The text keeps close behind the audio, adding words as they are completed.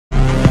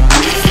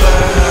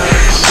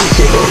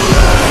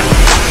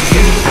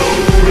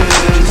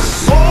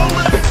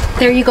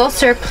There you go,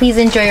 sir. Please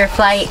enjoy your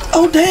flight.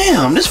 Oh,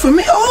 damn. This for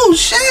me? Oh,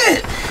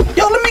 shit.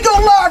 Yo, let me go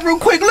live real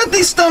quick. Let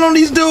these stun on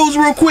these dudes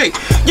real quick.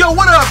 Yo,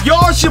 what up,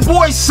 y'all? It's your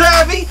boy,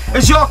 Savvy.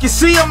 As y'all can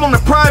see, I'm on the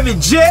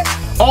private jet.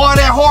 All that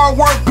hard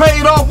work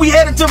paid off. We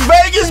headed to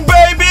Vegas,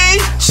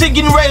 baby. Shit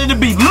getting ready to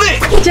be lit.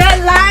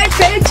 Jet life,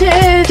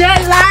 bitches.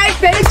 Jet life,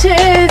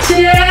 bitches.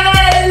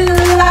 Jet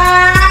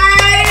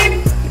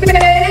life,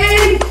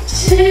 bitches.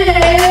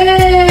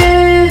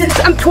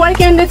 I'm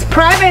twerking this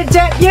private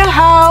jet, your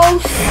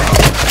house.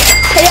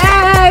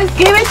 Yes,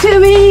 give it to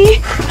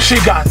me. She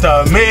got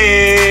the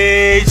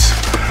mix.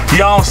 You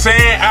know what I'm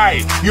saying?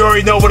 Alright, you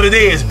already know what it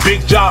is.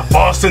 Big job,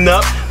 Austin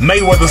up,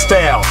 Mayweather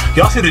style.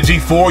 Y'all see the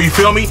G4, you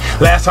feel me?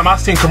 Last time I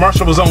seen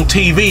commercial was on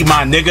TV,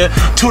 my nigga.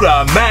 To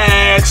the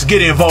max,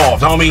 get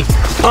involved, homie.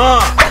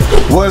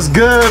 What's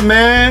good,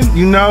 man?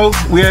 You know,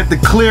 we at the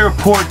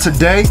Clearport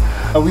today.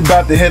 We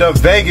about to hit up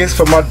Vegas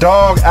for my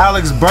dog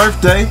Alex's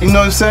birthday. You know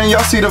what I'm saying?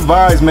 Y'all see the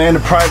vibes, man. The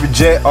private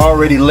jet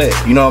already lit.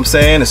 You know what I'm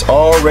saying? It's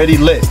already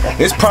lit.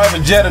 It's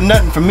private jet or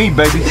nothing for me,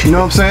 baby. You know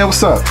what I'm saying?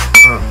 What's up?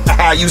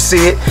 How you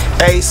see it?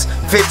 Ace,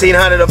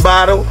 1,500 a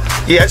bottle.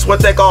 Yeah, that's what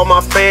they call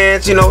my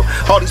fans, you know,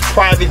 all these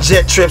private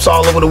jet trips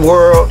all over the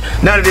world.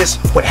 None of this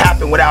would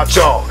happen without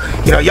y'all.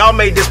 You know, y'all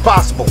made this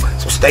possible.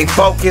 So stay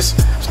focused,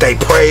 stay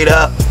prayed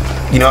up.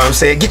 You know what I'm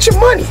saying? Get your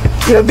money.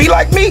 You know, be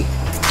like me.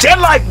 Jet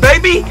life,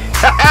 baby.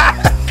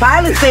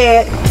 Pilot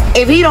said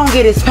if he don't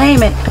get his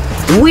payment,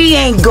 we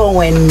ain't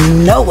going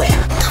nowhere.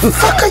 The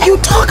fuck are you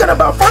talking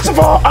about? First of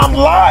all, I'm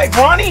live,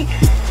 Ronnie.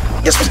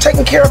 This was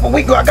taken care of a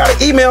week ago. I got an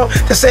email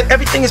that said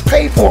everything is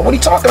paid for. What are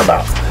you talking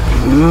about?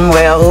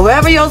 Well,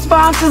 whoever your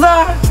sponsors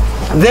are,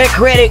 their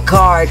credit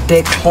card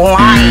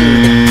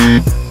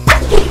declined.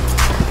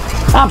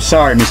 I'm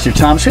sorry, Mr.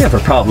 Thomas, we have a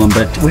problem,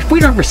 but if we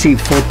don't receive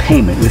full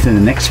payment within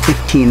the next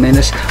 15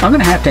 minutes, I'm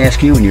going to have to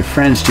ask you and your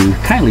friends to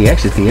kindly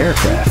exit the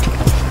aircraft.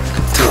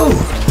 Dude,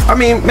 I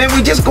mean, man,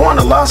 we just going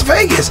to Las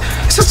Vegas.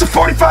 It's just a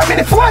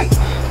 45-minute flight.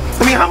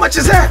 I mean, how much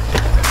is that?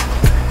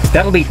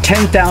 That'll be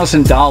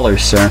 $10,000,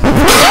 sir.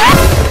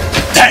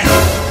 Damn.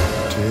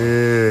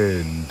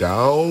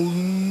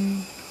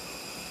 10,000?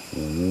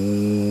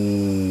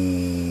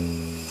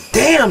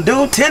 Damn,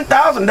 dude,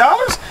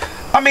 $10,000?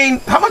 I mean,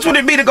 how much would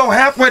it be to go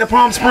halfway to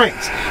Palm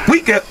Springs? We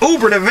could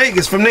Uber to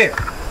Vegas from there.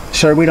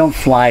 Sir, we don't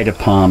fly to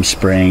Palm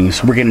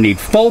Springs. We're going to need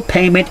full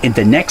payment in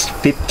the next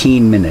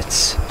 15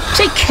 minutes.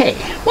 Say, Kay,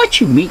 why don't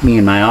you meet me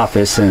in my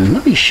office and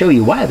let me show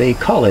you why they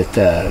call it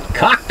the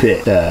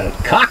cockpit. The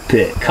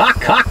cockpit.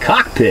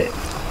 Cockpit.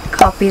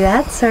 Copy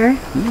that, sir.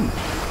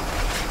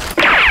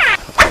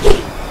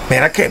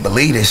 Man, I can't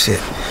believe this shit.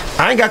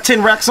 I ain't got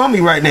 10 racks on me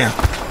right now.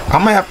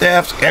 I'm gonna have to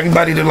ask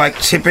everybody to like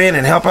chip in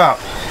and help out.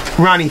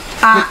 Ronnie.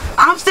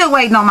 I'm still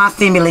waiting on my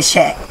stimulus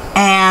check.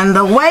 And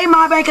the way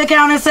my bank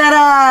account is set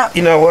up.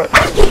 You know what?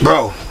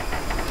 Bro,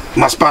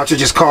 my sponsor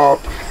just called.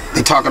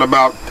 They talking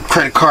about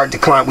credit card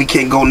decline. We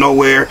can't go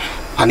nowhere.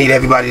 I need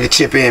everybody to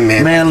chip in,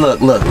 man. Man,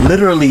 look,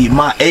 literally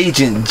my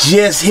agent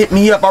just hit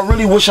me up. I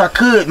really wish I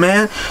could,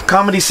 man.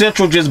 Comedy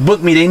Central just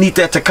booked me. They need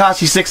that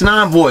Tekashi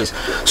 6ix9ine voice.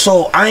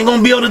 So I ain't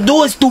gonna be able to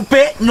do it,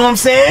 stupid. You know what I'm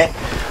saying?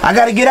 I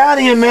gotta get out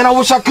of here, man. I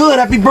wish I could.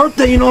 Happy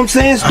birthday, you know what I'm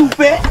saying,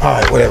 stupid?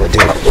 Alright, whatever,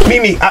 dude.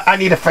 Mimi, I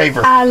need a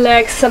favor.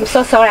 Alex, I'm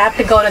so sorry. I have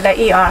to go to the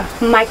ER.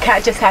 My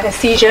cat just had a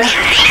seizure.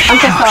 I'm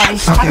so sorry.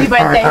 Happy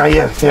birthday. Alright,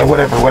 yeah,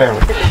 whatever.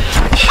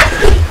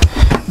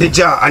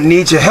 I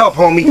need your help,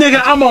 homie.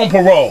 Nigga, I'm on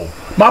parole.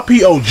 My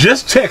PO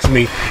just texted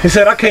me and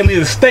said I can't leave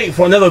the state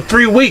for another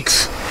 3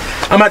 weeks.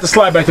 I'm gonna have to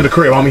slide back to the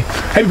crib, homie.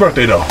 Happy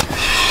birthday, though.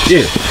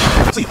 Yeah.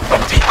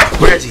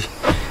 Reggie,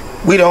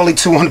 we the only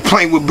two on the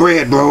plane with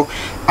bread, bro.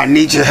 I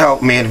need your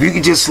help, man. If you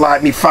could just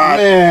slide me 5.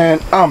 Man,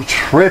 I'm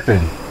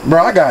tripping.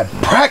 Bro, I got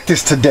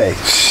practice today.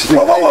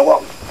 Whoa.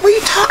 What are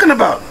you talking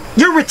about?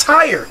 You're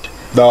retired.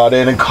 Nah,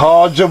 they done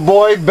called your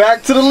boy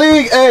back to the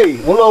league. Hey,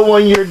 one little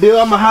 1-year deal.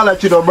 I'ma holler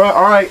at you though, bro.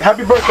 All right,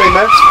 happy birthday,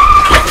 man.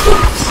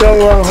 So,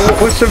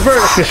 what's the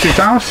verdict, Mr.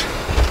 Thomas?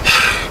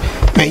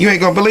 Man, you ain't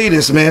gonna believe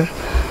this, man.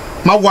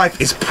 My wife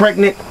is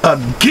pregnant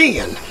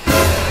again.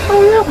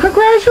 Oh, yeah,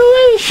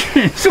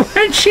 congratulations.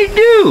 What'd she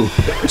do?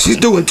 She's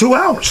due in 2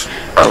 hours.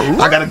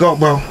 I gotta go,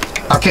 bro.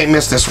 I can't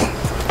miss this one.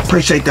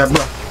 Appreciate that,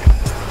 bro.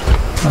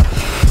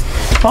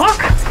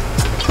 Fuck.